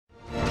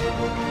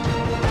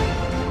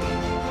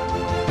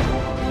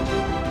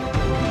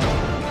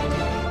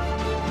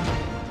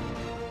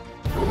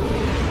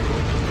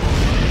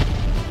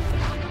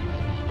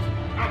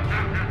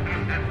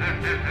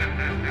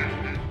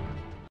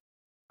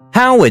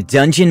How a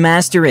Dungeon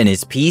Master and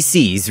his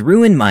PCs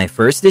ruined my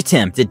first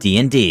attempt at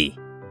D&D.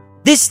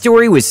 This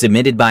story was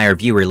submitted by our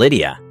viewer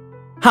Lydia.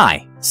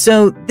 Hi,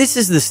 so this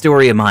is the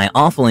story of my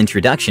awful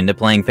introduction to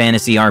playing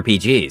fantasy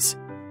RPGs.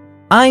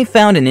 I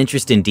found an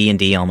interest in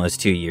D&D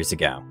almost 2 years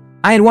ago.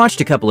 I had watched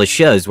a couple of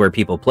shows where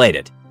people played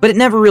it, but it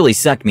never really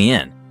sucked me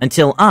in,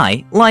 until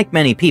I, like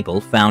many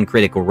people, found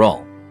Critical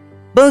Role.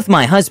 Both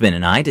my husband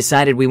and I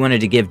decided we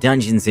wanted to give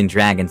Dungeons &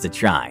 Dragons a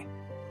try.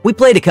 We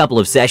played a couple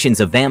of sessions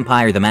of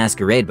Vampire the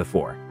Masquerade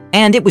before,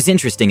 and it was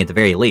interesting at the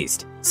very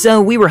least,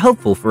 so we were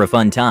hopeful for a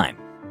fun time.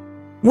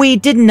 We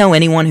didn't know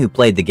anyone who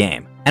played the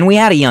game, and we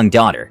had a young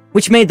daughter,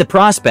 which made the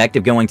prospect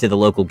of going to the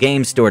local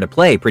game store to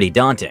play pretty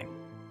daunting.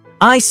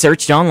 I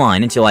searched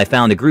online until I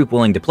found a group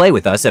willing to play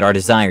with us at our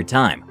desired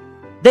time.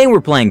 They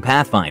were playing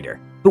Pathfinder,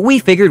 but we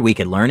figured we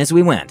could learn as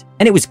we went,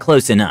 and it was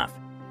close enough.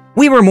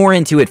 We were more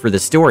into it for the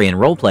story and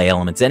roleplay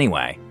elements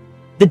anyway.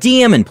 The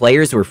DM and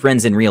players were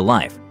friends in real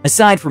life,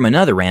 aside from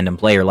another random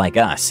player like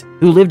us,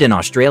 who lived in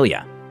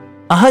Australia.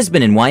 A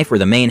husband and wife were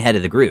the main head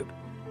of the group.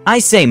 I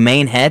say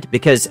main head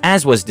because,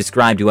 as was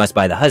described to us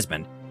by the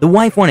husband, the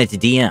wife wanted to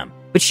DM,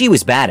 but she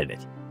was bad at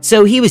it,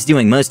 so he was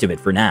doing most of it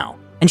for now,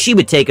 and she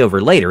would take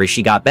over later as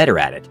she got better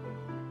at it.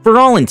 For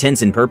all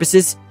intents and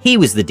purposes, he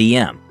was the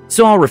DM,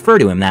 so I'll refer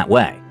to him that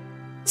way.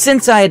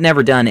 Since I had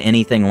never done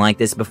anything like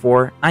this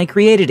before, I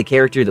created a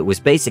character that was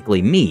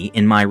basically me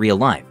in my real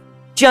life.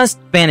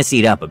 Just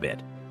fantasied up a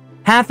bit.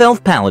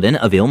 Half-elf paladin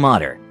of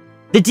Ilmater.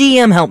 The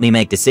DM helped me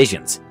make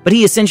decisions, but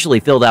he essentially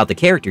filled out the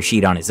character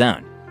sheet on his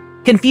own.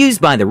 Confused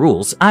by the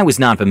rules I was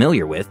not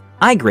familiar with,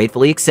 I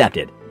gratefully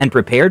accepted and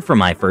prepared for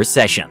my first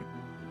session.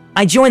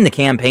 I joined the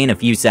campaign a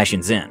few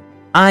sessions in.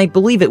 I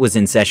believe it was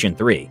in session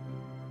 3.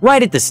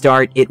 Right at the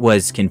start, it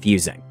was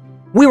confusing.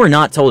 We were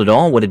not told at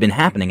all what had been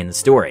happening in the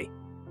story.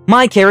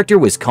 My character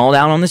was called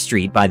out on the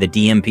street by the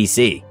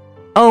DMPC.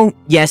 Oh,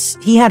 yes,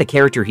 he had a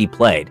character he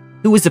played,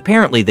 who was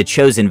apparently the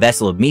chosen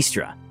vessel of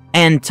Mystra,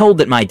 and told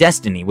that my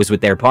destiny was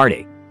with their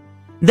party.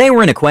 They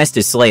were in a quest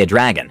to slay a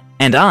dragon,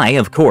 and I,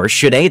 of course,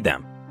 should aid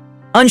them.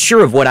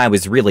 Unsure of what I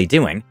was really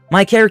doing,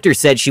 my character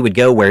said she would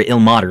go where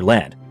Ilmater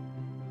led.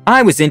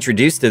 I was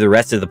introduced to the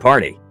rest of the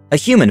party, a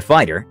human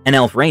fighter, an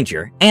elf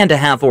ranger, and a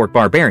half-orc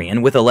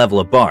barbarian with a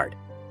level of bard.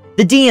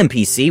 The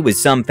DMPC was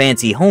some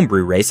fancy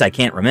homebrew race I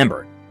can't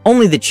remember,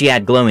 only that she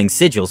had glowing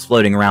sigils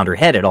floating around her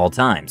head at all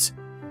times.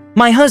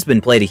 My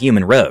husband played a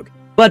human rogue,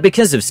 but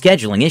because of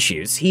scheduling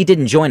issues, he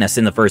didn't join us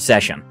in the first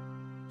session.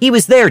 He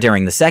was there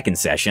during the second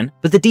session,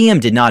 but the DM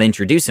did not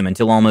introduce him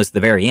until almost the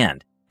very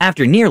end,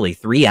 after nearly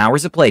 3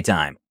 hours of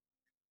playtime.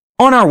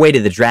 On our way to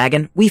the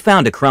dragon, we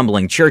found a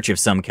crumbling church of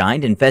some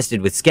kind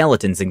infested with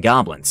skeletons and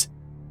goblins.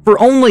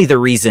 For only the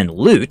reason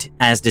loot,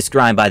 as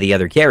described by the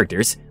other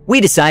characters,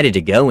 we decided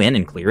to go in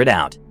and clear it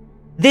out.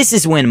 This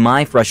is when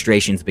my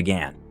frustrations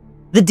began.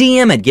 The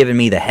DM had given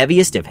me the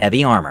heaviest of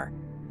heavy armor.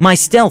 My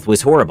stealth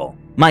was horrible.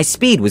 My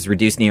speed was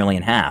reduced nearly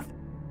in half.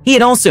 He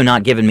had also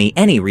not given me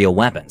any real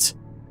weapons.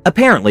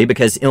 Apparently,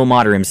 because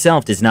Ilmater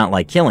himself does not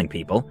like killing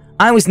people,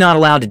 I was not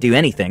allowed to do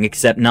anything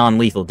except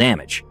non-lethal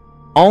damage.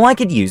 All I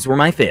could use were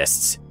my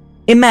fists.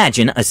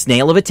 Imagine a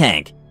snail of a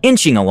tank,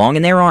 inching along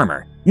in their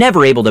armor,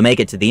 never able to make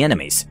it to the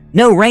enemies,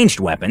 no ranged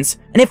weapons,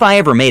 and if I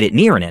ever made it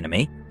near an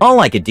enemy, all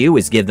I could do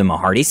was give them a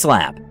hearty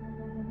slap.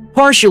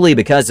 Partially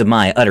because of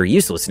my utter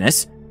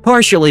uselessness,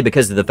 partially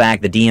because of the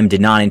fact the DM did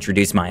not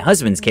introduce my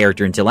husband's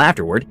character until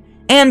afterward,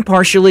 and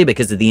partially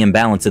because of the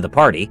imbalance of the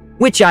party,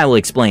 which I will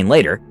explain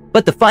later,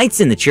 but the fights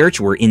in the church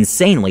were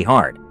insanely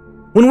hard.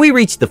 When we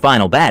reached the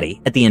final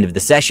baddie, at the end of the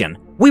session,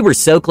 we were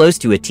so close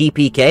to a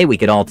TPK we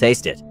could all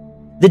taste it.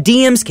 The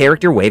DM's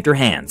character waved her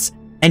hands,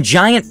 and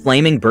giant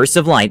flaming bursts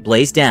of light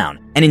blazed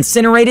down and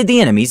incinerated the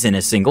enemies in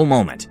a single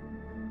moment.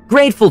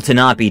 Grateful to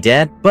not be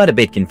dead, but a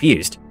bit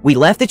confused, we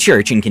left the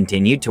church and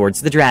continued towards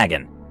the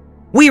dragon.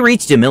 We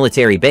reached a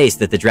military base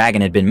that the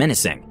dragon had been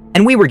menacing,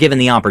 and we were given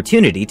the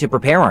opportunity to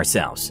prepare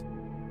ourselves.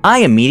 I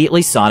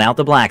immediately sought out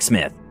the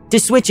blacksmith to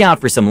switch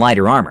out for some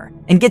lighter armor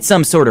and get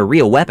some sort of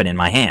real weapon in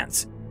my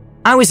hands.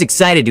 I was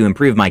excited to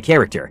improve my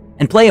character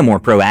and play a more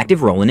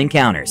proactive role in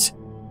encounters.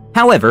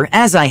 However,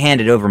 as I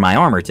handed over my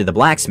armor to the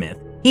blacksmith,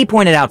 he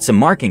pointed out some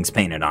markings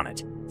painted on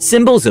it,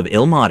 symbols of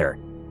Ilmater.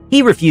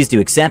 He refused to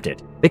accept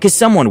it because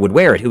someone would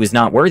wear it who was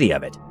not worthy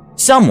of it,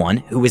 someone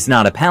who was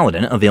not a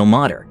paladin of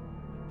Ilmater.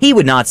 He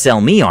would not sell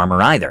me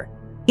armor either.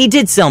 He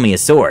did sell me a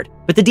sword,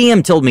 but the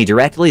DM told me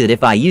directly that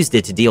if I used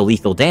it to deal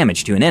lethal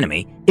damage to an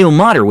enemy,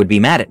 Ilmater would be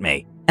mad at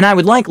me, and I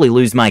would likely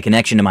lose my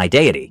connection to my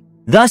deity,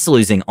 thus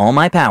losing all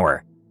my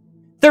power.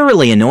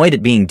 Thoroughly annoyed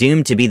at being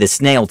doomed to be the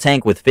snail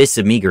tank with fists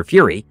of meager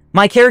fury,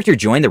 my character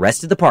joined the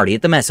rest of the party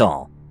at the mess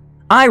hall.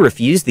 I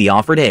refused the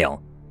offered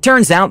ale.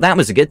 Turns out that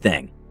was a good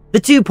thing. The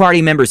 2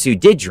 party members who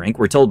did drink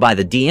were told by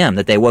the DM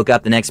that they woke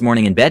up the next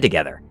morning in bed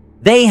together,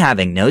 they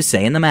having no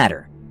say in the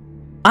matter.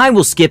 I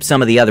will skip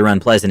some of the other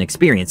unpleasant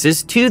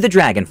experiences to the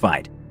dragon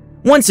fight.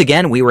 Once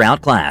again, we were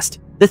outclassed.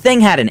 The thing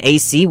had an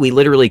AC we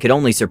literally could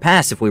only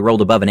surpass if we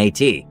rolled above an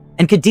AT,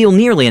 and could deal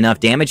nearly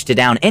enough damage to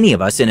down any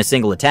of us in a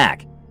single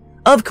attack.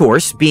 Of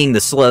course, being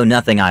the slow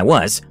nothing I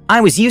was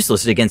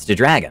useless against a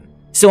dragon.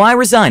 So I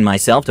resigned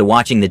myself to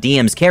watching the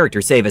DM's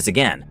character save us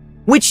again,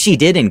 which she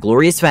did in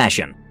glorious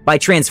fashion by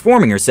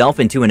transforming herself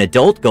into an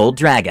adult gold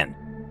dragon.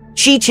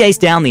 She chased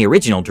down the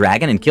original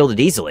dragon and killed it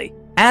easily,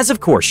 as of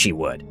course she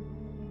would.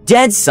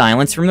 Dead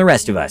silence from the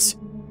rest of us.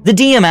 The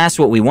DM asked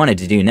what we wanted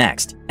to do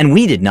next, and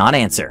we did not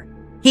answer.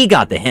 He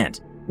got the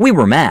hint. We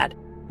were mad.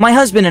 My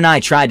husband and I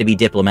tried to be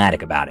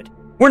diplomatic about it.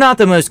 We're not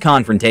the most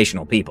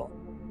confrontational people.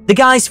 The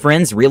guy's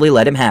friends really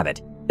let him have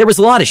it. There was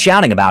a lot of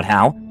shouting about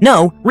how,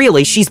 no,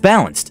 really, she's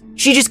balanced.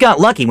 She just got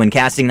lucky when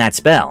casting that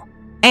spell.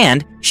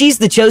 And she's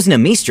the chosen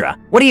of Mystra.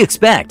 What do you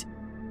expect?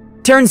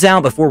 Turns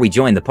out before we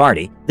joined the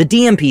party, the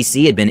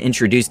DMPC had been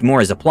introduced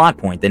more as a plot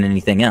point than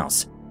anything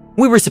else.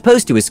 We were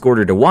supposed to escort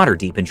her to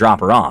Waterdeep and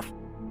drop her off.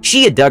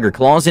 She had dug her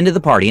claws into the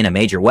party in a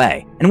major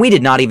way, and we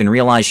did not even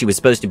realize she was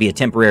supposed to be a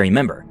temporary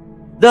member.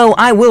 Though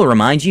I will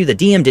remind you, the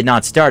DM did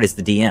not start as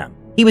the DM.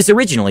 He was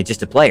originally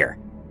just a player.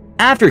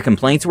 After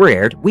complaints were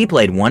aired, we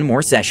played one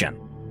more session.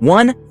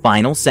 One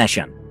final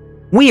session.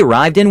 We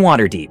arrived in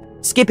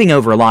Waterdeep, skipping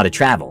over a lot of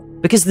travel,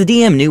 because the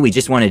DM knew we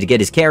just wanted to get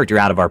his character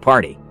out of our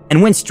party,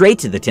 and went straight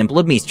to the Temple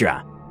of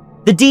Mystra.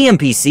 The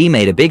DMPC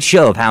made a big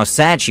show of how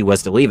sad she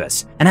was to leave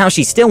us, and how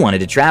she still wanted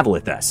to travel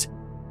with us.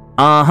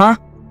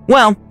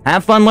 Well,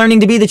 have fun learning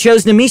to be the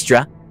chosen of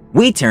Mystra.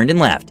 We turned and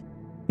left.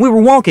 We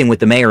were walking with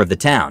the mayor of the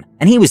town,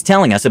 and he was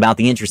telling us about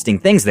the interesting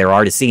things there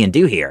are to see and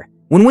do here,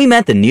 when we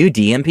met the new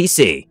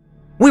DMPC.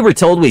 We were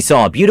told we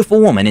saw a beautiful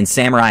woman in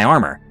samurai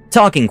armor,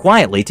 talking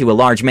quietly to a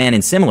large man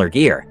in similar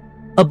gear.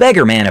 A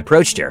beggar man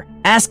approached her,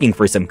 asking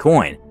for some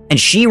coin, and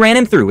she ran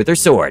him through with her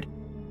sword.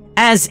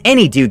 As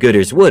any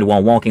do-gooders would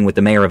while walking with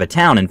the mayor of a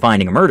town and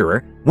finding a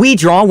murderer, we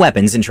draw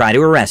weapons and try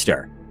to arrest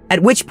her,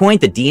 at which point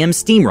the DM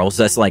steamrolls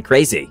us like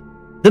crazy.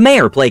 The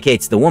mayor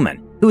placates the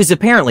woman, who is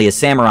apparently a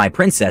samurai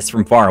princess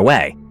from far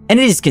away, and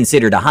it is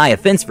considered a high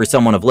offense for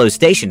someone of low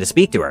station to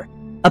speak to her,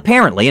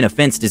 apparently an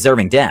offense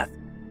deserving death.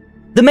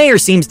 The mayor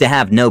seems to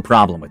have no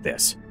problem with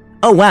this.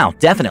 Oh wow,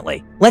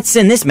 definitely. Let's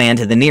send this man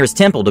to the nearest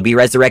temple to be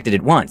resurrected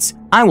at once.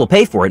 I will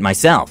pay for it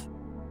myself.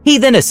 He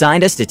then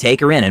assigned us to take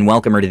her in and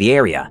welcome her to the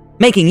area,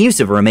 making use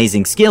of her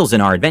amazing skills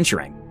in our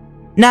adventuring.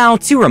 Now,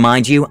 to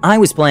remind you, I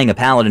was playing a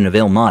paladin of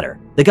Ilmater,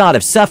 the god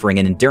of suffering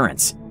and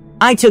endurance.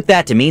 I took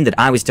that to mean that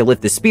I was to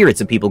lift the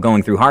spirits of people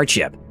going through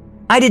hardship.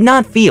 I did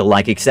not feel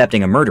like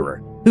accepting a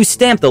murderer, who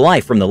stamped the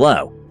life from the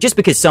low, just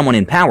because someone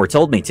in power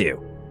told me to.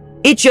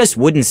 It just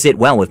wouldn't sit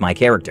well with my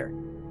character.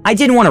 I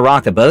didn't want to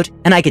rock the boat,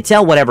 and I could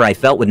tell whatever I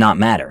felt would not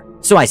matter,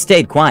 so I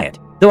stayed quiet,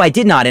 though I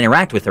did not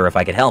interact with her if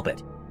I could help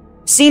it.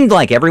 Seemed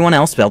like everyone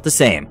else felt the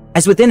same,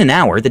 as within an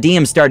hour the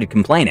DM started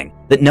complaining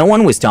that no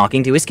one was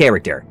talking to his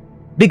character.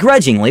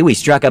 Begrudgingly, we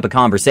struck up a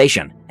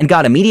conversation, and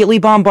got immediately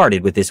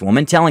bombarded with this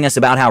woman telling us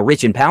about how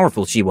rich and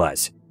powerful she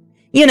was.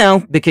 You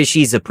know, because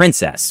she's a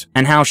princess,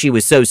 and how she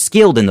was so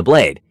skilled in the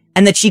blade,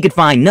 and that she could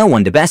find no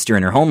one to best her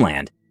in her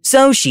homeland.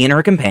 So she and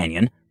her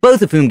companion,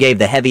 both of whom gave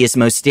the heaviest,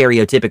 most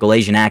stereotypical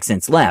Asian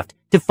accents left,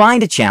 to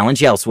find a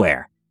challenge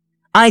elsewhere.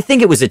 I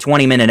think it was a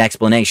 20-minute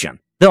explanation,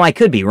 though I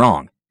could be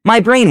wrong. My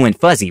brain went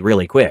fuzzy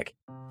really quick.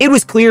 It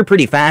was clear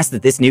pretty fast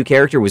that this new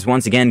character was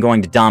once again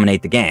going to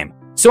dominate the game,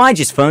 so I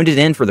just phoned it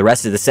in for the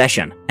rest of the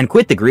session and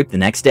quit the group the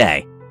next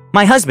day.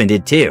 My husband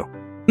did too.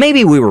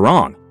 Maybe we were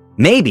wrong.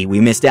 Maybe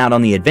we missed out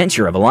on the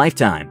adventure of a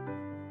lifetime.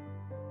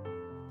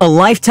 A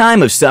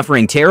lifetime of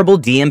suffering terrible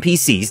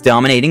DMPCs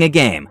dominating a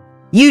game.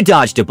 You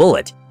dodged a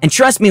bullet, and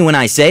trust me when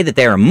I say that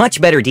there are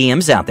much better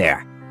DMs out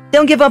there.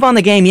 Don't give up on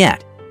the game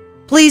yet.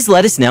 Please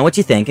let us know what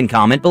you think and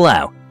comment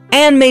below,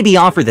 and maybe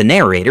offer the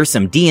narrator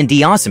some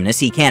D&D awesomeness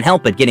he can't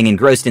help but getting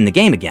engrossed in the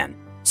game again,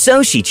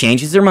 so she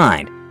changes her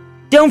mind.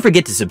 Don't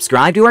forget to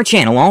subscribe to our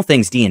channel All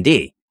Things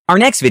D&D. Our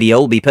next video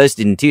will be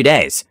posted in 2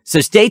 days,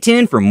 so stay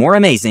tuned for more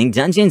amazing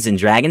Dungeons &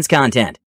 Dragons content.